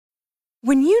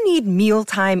When you need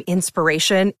mealtime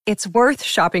inspiration, it's worth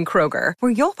shopping Kroger,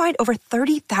 where you'll find over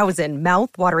 30,000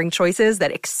 mouth-watering choices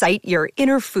that excite your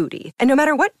inner foodie. And no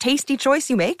matter what tasty choice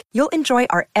you make, you'll enjoy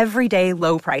our everyday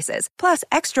low prices, plus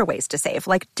extra ways to save,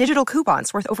 like digital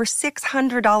coupons worth over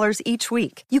 $600 each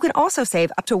week. You can also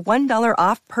save up to $1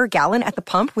 off per gallon at the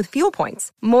pump with fuel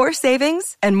points. More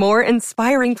savings and more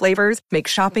inspiring flavors make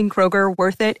shopping Kroger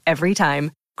worth it every time.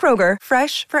 Kroger,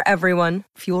 fresh for everyone.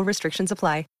 Fuel restrictions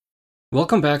apply.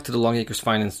 Welcome back to the Longacres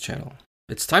Finance channel.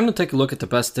 It's time to take a look at the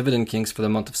best Dividend Kings for the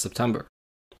month of September.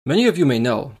 Many of you may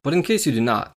know, but in case you do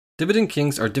not, Dividend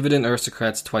Kings are dividend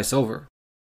aristocrats twice over,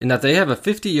 in that they have a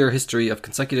 50-year history of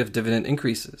consecutive dividend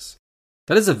increases.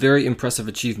 That is a very impressive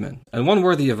achievement, and one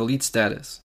worthy of elite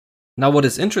status. Now what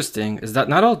is interesting is that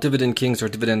not all Dividend Kings are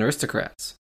dividend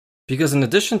aristocrats, because in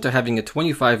addition to having a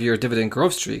 25-year dividend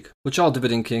growth streak, which all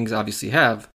Dividend Kings obviously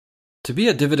have, to be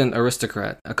a dividend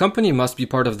aristocrat, a company must be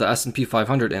part of the S&P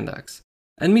 500 index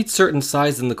and meet certain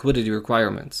size and liquidity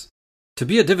requirements. To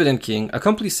be a dividend king, a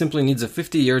company simply needs a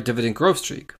 50-year dividend growth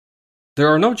streak. There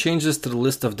are no changes to the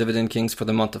list of dividend kings for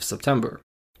the month of September.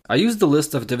 I used the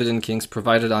list of dividend kings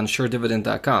provided on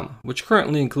SureDividend.com, which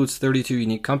currently includes 32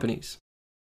 unique companies.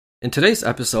 In today's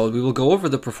episode, we will go over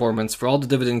the performance for all the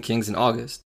dividend kings in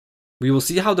August. We will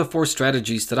see how the 4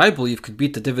 strategies that I believe could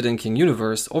beat the Dividend King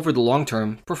universe over the long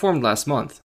term performed last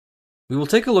month. We will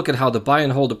take a look at how the buy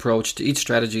and hold approach to each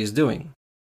strategy is doing.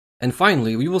 And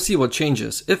finally, we will see what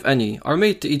changes, if any, are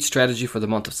made to each strategy for the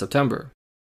month of September.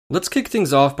 Let's kick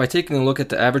things off by taking a look at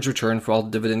the average return for all the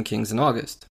Dividend Kings in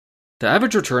August. The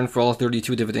average return for all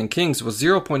 32 Dividend Kings was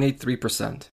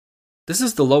 0.83%. This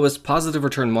is the lowest positive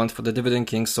return month for the Dividend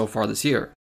Kings so far this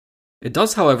year. It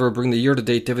does, however, bring the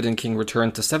year-to-date Dividend King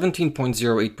return to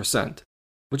 17.08%,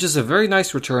 which is a very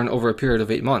nice return over a period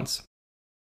of 8 months.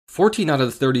 14 out of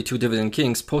the 32 Dividend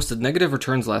Kings posted negative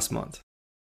returns last month.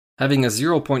 Having a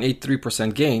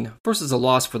 0.83% gain versus a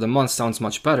loss for the month sounds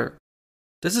much better.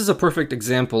 This is a perfect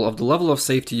example of the level of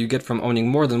safety you get from owning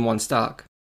more than one stock.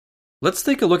 Let's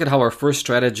take a look at how our first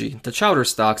strategy, the Chowder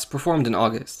stocks, performed in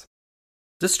August.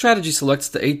 This strategy selects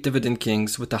the 8 Dividend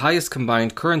Kings with the highest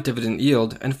combined current dividend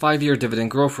yield and 5-year dividend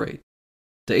growth rate.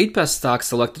 The 8 best stocks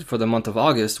selected for the month of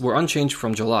August were unchanged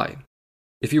from July.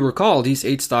 If you recall, these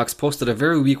 8 stocks posted a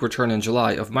very weak return in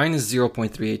July of minus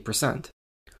 0.38%,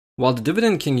 while the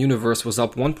Dividend King universe was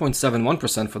up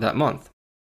 1.71% for that month.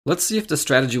 Let's see if the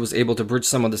strategy was able to bridge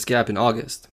some of this gap in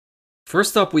August.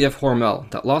 First up, we have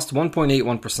Hormel, that lost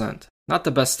 1.81%. Not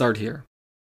the best start here.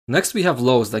 Next we have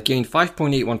Lowe's that gained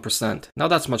 5.81%, now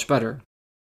that's much better.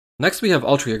 Next we have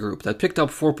Altria Group that picked up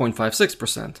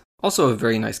 4.56%, also a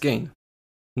very nice gain.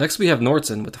 Next we have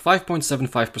Nordson with a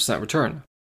 5.75% return,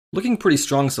 looking pretty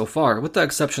strong so far with the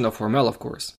exception of Hormel of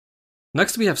course.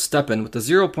 Next we have Stepan with a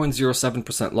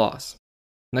 0.07% loss.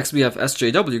 Next we have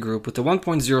SJW Group with a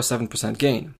 1.07%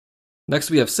 gain. Next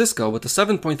we have Cisco with a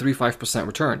 7.35%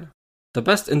 return, the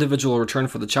best individual return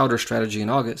for the Chowder strategy in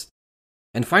August.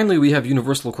 And finally, we have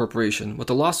Universal Corporation with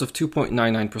a loss of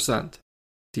 2.99%.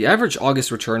 The average August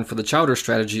return for the Chowder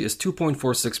strategy is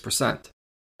 2.46%.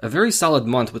 A very solid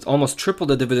month with almost triple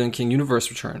the Dividend King universe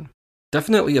return.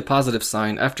 Definitely a positive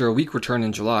sign after a weak return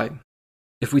in July.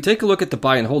 If we take a look at the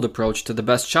buy and hold approach to the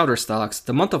best Chowder stocks,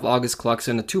 the month of August clocks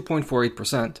in at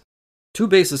 2.48%, 2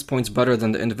 basis points better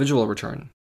than the individual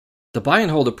return. The buy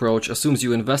and hold approach assumes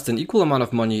you invest an equal amount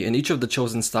of money in each of the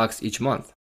chosen stocks each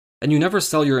month, and you never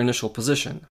sell your initial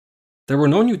position. There were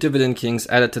no new Dividend Kings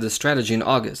added to this strategy in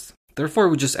August, therefore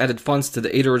we just added funds to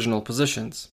the 8 original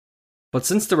positions. But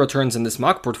since the returns in this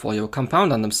mock portfolio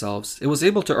compound on themselves, it was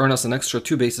able to earn us an extra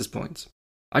 2 basis points.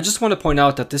 I just want to point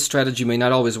out that this strategy may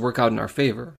not always work out in our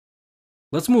favor.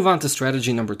 Let's move on to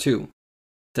strategy number 2.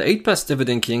 The 8 best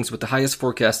Dividend Kings with the highest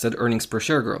forecasted earnings per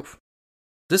share growth.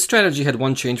 This strategy had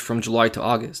one change from July to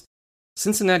August.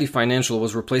 Cincinnati Financial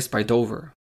was replaced by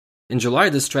Dover. In July,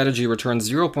 this strategy returned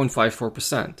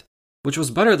 0.54%, which was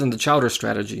better than the Chowder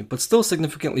strategy, but still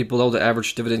significantly below the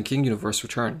average Dividend King universe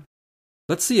return.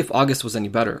 Let's see if August was any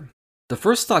better. The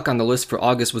first stock on the list for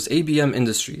August was ABM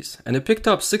Industries, and it picked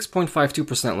up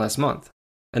 6.52% last month.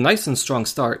 A nice and strong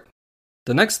start.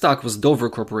 The next stock was Dover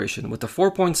Corporation with a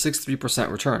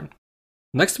 4.63% return.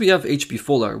 Next we have H.B.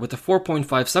 Fuller with a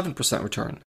 4.57%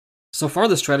 return. So far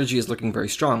the strategy is looking very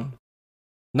strong.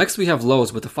 Next we have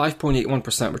Lowe's with a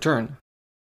 5.81% return.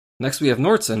 Next we have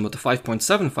Nordson with a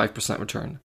 5.75%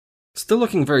 return. Still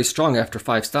looking very strong after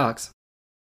 5 stocks.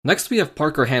 Next we have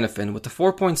Parker Hannifin with a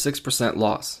 4.6%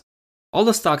 loss. All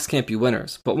the stocks can't be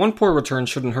winners, but one poor return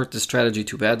shouldn't hurt this strategy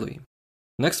too badly.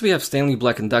 Next we have Stanley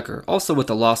Black & Decker, also with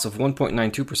a loss of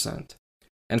 1.92%.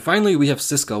 And finally we have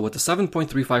Cisco with a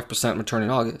 7.35% return in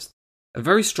August. a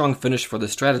very strong finish for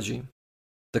this strategy.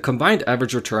 The combined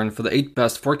average return for the 8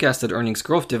 best forecasted earnings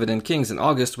growth Dividend Kings in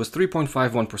August was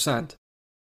 3.51%.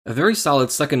 A very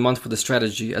solid second month for the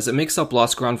strategy as it makes up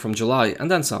lost ground from July and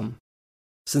then some.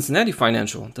 Cincinnati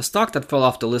Financial, the stock that fell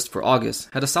off the list for August,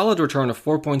 had a solid return of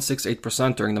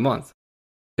 4.68% during the month.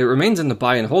 It remains in the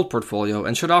buy and hold portfolio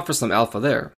and should offer some alpha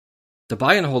there. The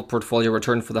buy and hold portfolio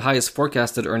return for the highest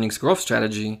forecasted earnings growth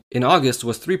strategy in August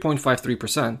was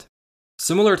 3.53%.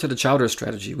 Similar to the Chowder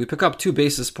strategy, we pick up 2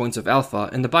 basis points of alpha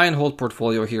in the buy and hold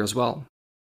portfolio here as well.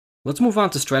 Let's move on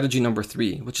to strategy number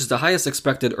 3, which is the highest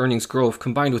expected earnings growth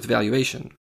combined with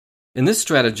valuation. In this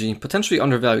strategy, potentially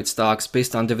undervalued stocks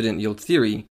based on dividend yield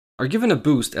theory are given a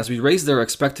boost as we raise their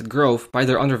expected growth by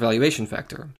their undervaluation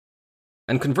factor.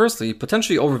 And conversely,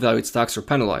 potentially overvalued stocks are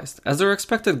penalized as their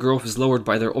expected growth is lowered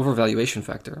by their overvaluation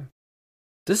factor.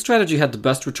 This strategy had the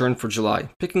best return for July,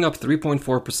 picking up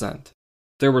 3.4%.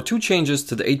 There were 2 changes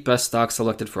to the 8 best stocks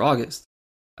selected for August.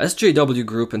 SJW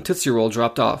Group and Tootsie Roll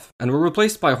dropped off and were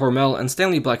replaced by Hormel and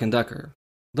Stanley Black & Decker.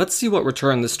 Let's see what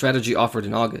return this strategy offered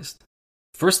in August.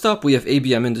 First up, we have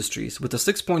ABM Industries with a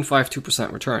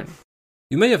 6.52% return.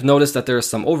 You may have noticed that there is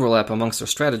some overlap amongst their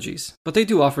strategies, but they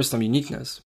do offer some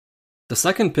uniqueness. The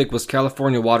second pick was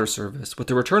California Water Service with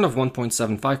a return of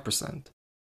 1.75%.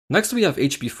 Next we have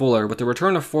H.B. Fuller with a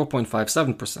return of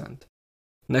 4.57%.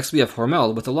 Next we have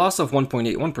Hormel with a loss of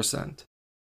 1.81%.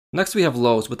 Next we have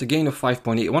Lowe's with a gain of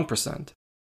 5.81%.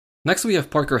 Next we have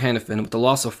Parker Hannifin with a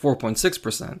loss of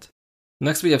 4.6%.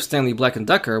 Next we have Stanley Black &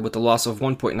 Decker with a loss of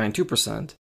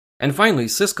 1.92%. And finally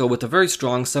Cisco with a very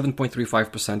strong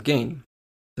 7.35% gain.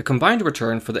 The combined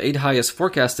return for the 8 highest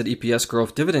forecasted EPS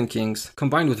growth Dividend Kings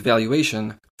combined with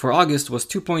valuation for August was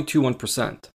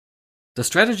 2.21%. The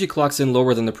strategy clocks in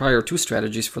lower than the prior 2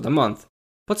 strategies for the month,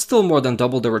 but still more than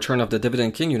double the return of the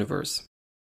Dividend King universe.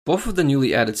 Both of the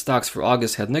newly added stocks for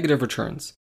August had negative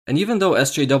returns, and even though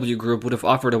SJW Group would have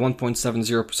offered a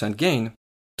 1.70% gain,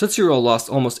 Tootsie Roll lost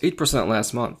almost 8%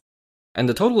 last month, and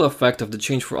the total effect of the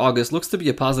change for August looks to be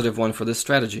a positive one for this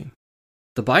strategy.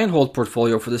 The buy and hold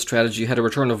portfolio for this strategy had a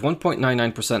return of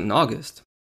 1.99% in August,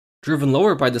 driven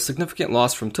lower by the significant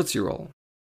loss from Tootsie Roll.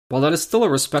 While that is still a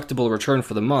respectable return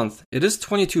for the month, it is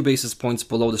 22 basis points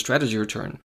below the strategy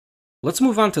return. Let's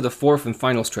move on to the 4th and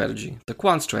final strategy, the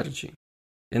quant strategy.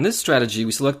 In this strategy,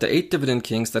 we select the 8 Dividend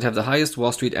Kings that have the highest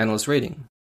Wall Street analyst rating.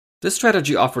 This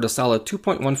strategy offered a solid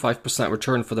 2.15%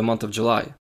 return for the month of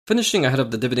July, finishing ahead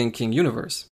of the Dividend King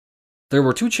universe. There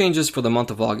were 2 changes for the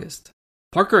month of August.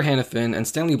 Parker Hannifin and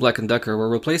Stanley Black & Decker were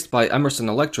replaced by Emerson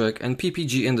Electric and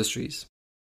PPG Industries.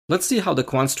 Let's see how the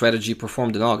quant strategy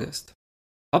performed in August.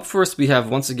 Up first we have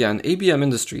once again ABM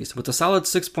Industries with a solid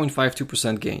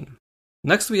 6.52% gain.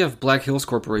 Next we have Black Hills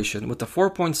Corporation with a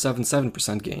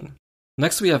 4.77% gain.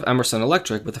 Next we have Emerson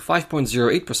Electric with a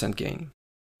 5.08% gain.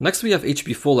 Next we have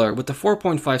H.B. Fuller with a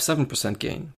 4.57%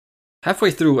 gain.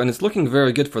 Halfway through and it's looking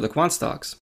very good for the quant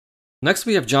stocks. Next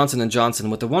we have Johnson & Johnson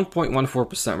with a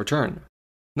 1.14% return.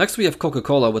 Next we have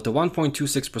Coca-Cola with a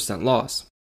 1.26% loss.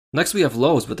 Next we have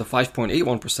Lowe's with a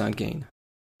 5.81% gain.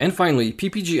 And finally,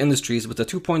 PPG Industries with a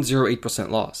 2.08%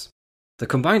 loss. The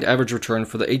combined average return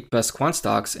for the 8 best quant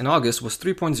stocks in August was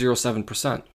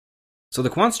 3.07%. So the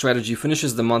quant strategy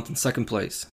finishes the month in second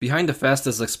place, behind the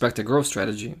fastest expected growth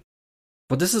strategy.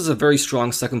 But this is a very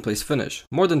strong second place finish,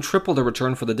 more than triple the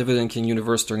return for the Dividend King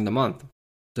universe during the month.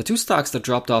 The 2 stocks that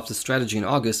dropped off the strategy in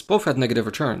August both had negative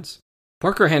returns.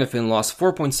 Parker Hannifin lost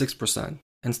 4.6%,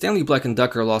 and Stanley Black &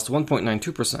 Decker lost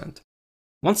 1.92%.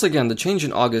 Once again, the change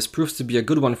in August proves to be a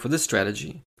good one for this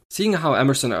strategy, seeing how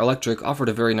Emerson Electric offered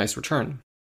a very nice return.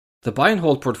 The buy and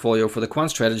hold portfolio for the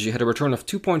quant strategy had a return of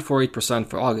 2.48%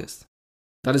 for August.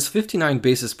 That is 59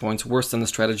 basis points worse than the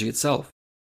strategy itself.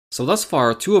 So thus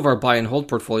far, 2 of our buy and hold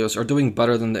portfolios are doing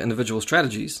better than the individual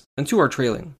strategies, and 2 are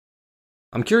trailing.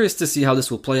 I'm curious to see how this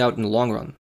will play out in the long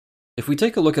run. If we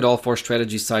take a look at all 4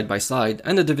 strategies side by side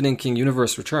and the Dividend King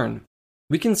universe return,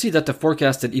 we can see that the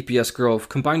forecasted EPS growth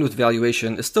combined with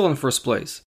valuation is still in first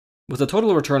place, with a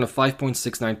total return of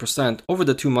 5.69% over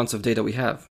the 2 months of data we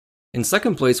have. In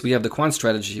second place, we have the quant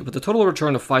strategy with a total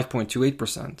return of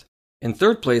 5.28%. In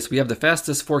third place, we have the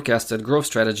fastest forecasted growth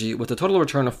strategy with a total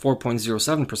return of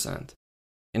 4.07%.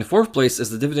 In fourth place is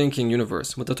the Dividend King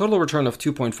universe with a total return of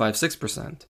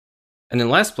 2.56%. And in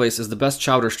last place is the best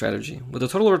Chowder strategy with a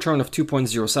total return of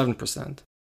 2.07%.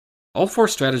 All 4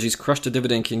 strategies crushed the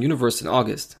Dividend King universe in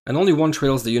August, and only one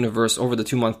trails the universe over the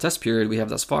 2-month test period we have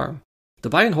thus far. The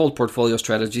buy and hold portfolio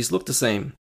strategies look the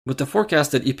same, with the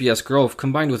forecasted EPS growth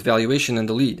combined with valuation in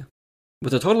the lead,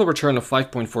 with a total return of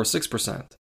 5.46%.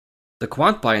 The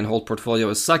quant buy and hold portfolio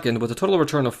is second with a total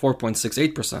return of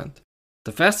 4.68%.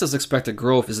 The fastest expected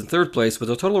growth is in third place with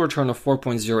a total return of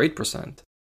 4.08%,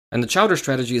 and the Chowder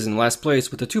strategy is in last place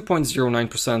with a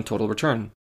 2.09% total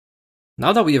return.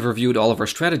 Now that we have reviewed all of our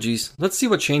strategies, let's see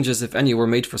what changes, if any, were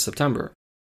made for September.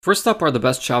 First up are the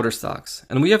best Chowder stocks,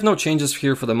 and we have no changes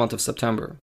here for the month of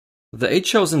September. The 8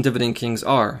 chosen Dividend Kings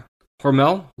are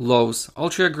Hormel, Lowe's,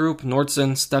 Altria Group,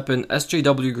 Nordson, Stepan,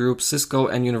 SJW Group, Cisco,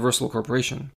 and Universal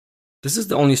Corporation. This is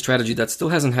the only strategy that still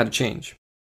hasn't had a change.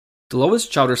 The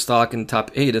lowest Chowder stock in the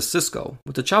top 8 is Cisco,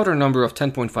 with a Chowder number of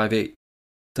 10.58.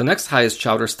 The next highest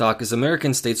Chowder stock is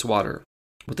American States Water,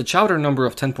 with a Chowder number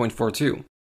of 10.42.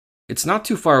 It's not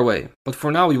too far away, but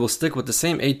for now we will stick with the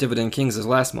same 8 Dividend Kings as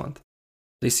last month.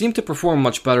 They seem to perform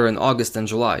much better in August and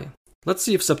July. Let's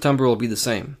see if September will be the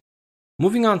same.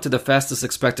 Moving on to the fastest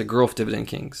expected growth Dividend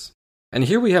Kings. And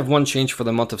here we have one change for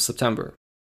the month of September.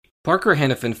 Parker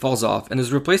Hannifin falls off and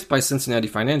is replaced by Cincinnati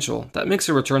Financial. That makes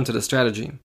a return to the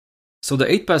strategy. So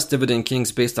the 8 best Dividend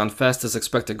Kings based on fastest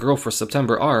expected growth for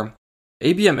September are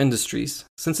ABM Industries,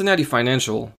 Cincinnati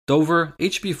Financial, Dover,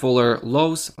 H.B. Fuller,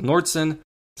 Lowe's, Nordson,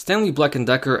 Stanley Black &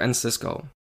 Decker, and Cisco.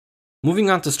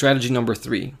 Moving on to strategy number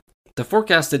 3. The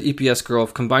forecasted EPS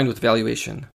growth combined with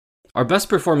valuation. Our best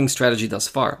performing strategy thus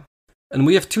far. And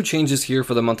we have 2 changes here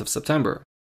for the month of September.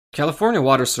 California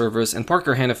Water Service and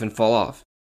Parker Hannifin fall off,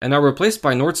 and are replaced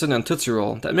by Nordson and Tootsie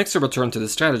Roll. That makes a return to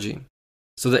this strategy.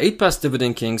 So the 8 best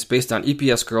Dividend Kings based on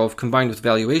EPS growth combined with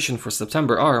valuation for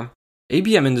September are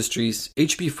ABM Industries,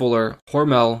 H.B. Fuller,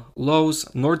 Hormel, Lowe's,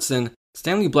 Nordson,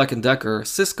 Stanley Black & Decker,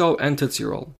 Cisco, and Tootsie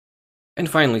Roll. And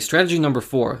finally, strategy number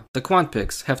 4, the quant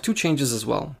picks, have 2 changes as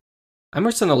well.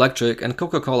 Emerson Electric and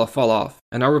Coca-Cola fall off,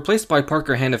 and are replaced by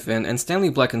Parker Hannifin and Stanley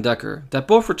Black & Decker, that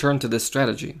both return to this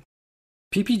strategy.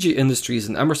 PPG Industries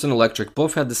and Emerson Electric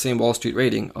both had the same Wall Street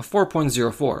rating of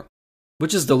 4.04,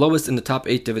 which is the lowest in the top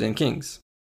 8 Dividend Kings.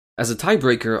 As a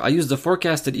tiebreaker, I used the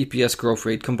forecasted EPS growth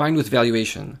rate combined with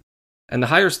valuation, and the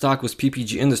higher stock was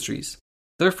PPG Industries.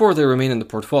 Therefore, they remain in the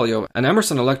portfolio, and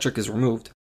Emerson Electric is removed.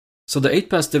 So the 8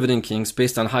 best Dividend Kings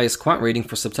based on highest quant rating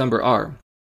for September are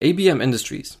ABM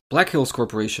Industries, Black Hills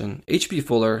Corporation, H.B.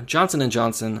 Fuller, Johnson &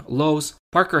 Johnson, Lowe's,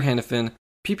 Parker Hannifin,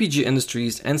 PPG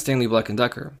Industries, and Stanley Black &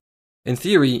 Decker. In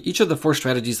theory, each of the 4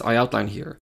 strategies I outline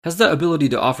here has the ability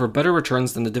to offer better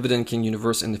returns than the Dividend King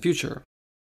universe in the future.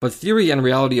 But theory and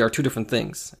reality are 2 different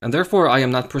things, and therefore I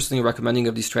am not personally recommending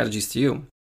of these strategies to you.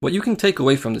 What you can take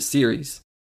away from this series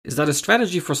is that a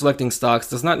strategy for selecting stocks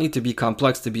does not need to be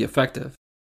complex to be effective,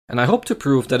 and I hope to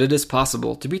prove that it is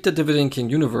possible to beat the Dividend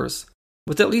King universe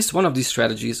with at least one of these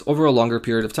strategies over a longer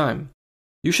period of time.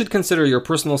 You should consider your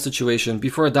personal situation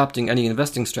before adopting any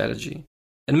investing strategy,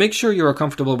 and make sure you are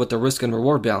comfortable with the risk and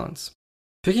reward balance.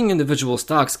 Picking individual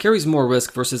stocks carries more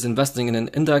risk versus investing in an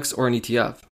index or an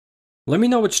ETF. Let me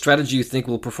know which strategy you think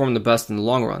will perform the best in the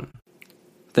long run.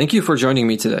 Thank you for joining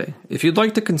me today. If you'd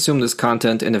like to consume this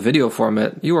content in a video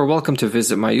format, you are welcome to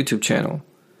visit my YouTube channel.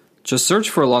 Just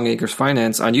search for Longacres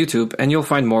Finance on YouTube and you'll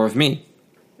find more of me.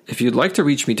 If you'd like to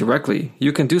reach me directly,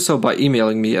 you can do so by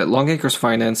emailing me at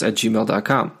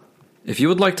longacresfinance@gmail.com. If you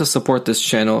would like to support this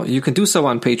channel, you can do so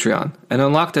on Patreon and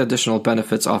unlock the additional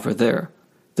benefits offered there.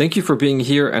 Thank you for being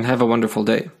here and have a wonderful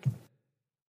day.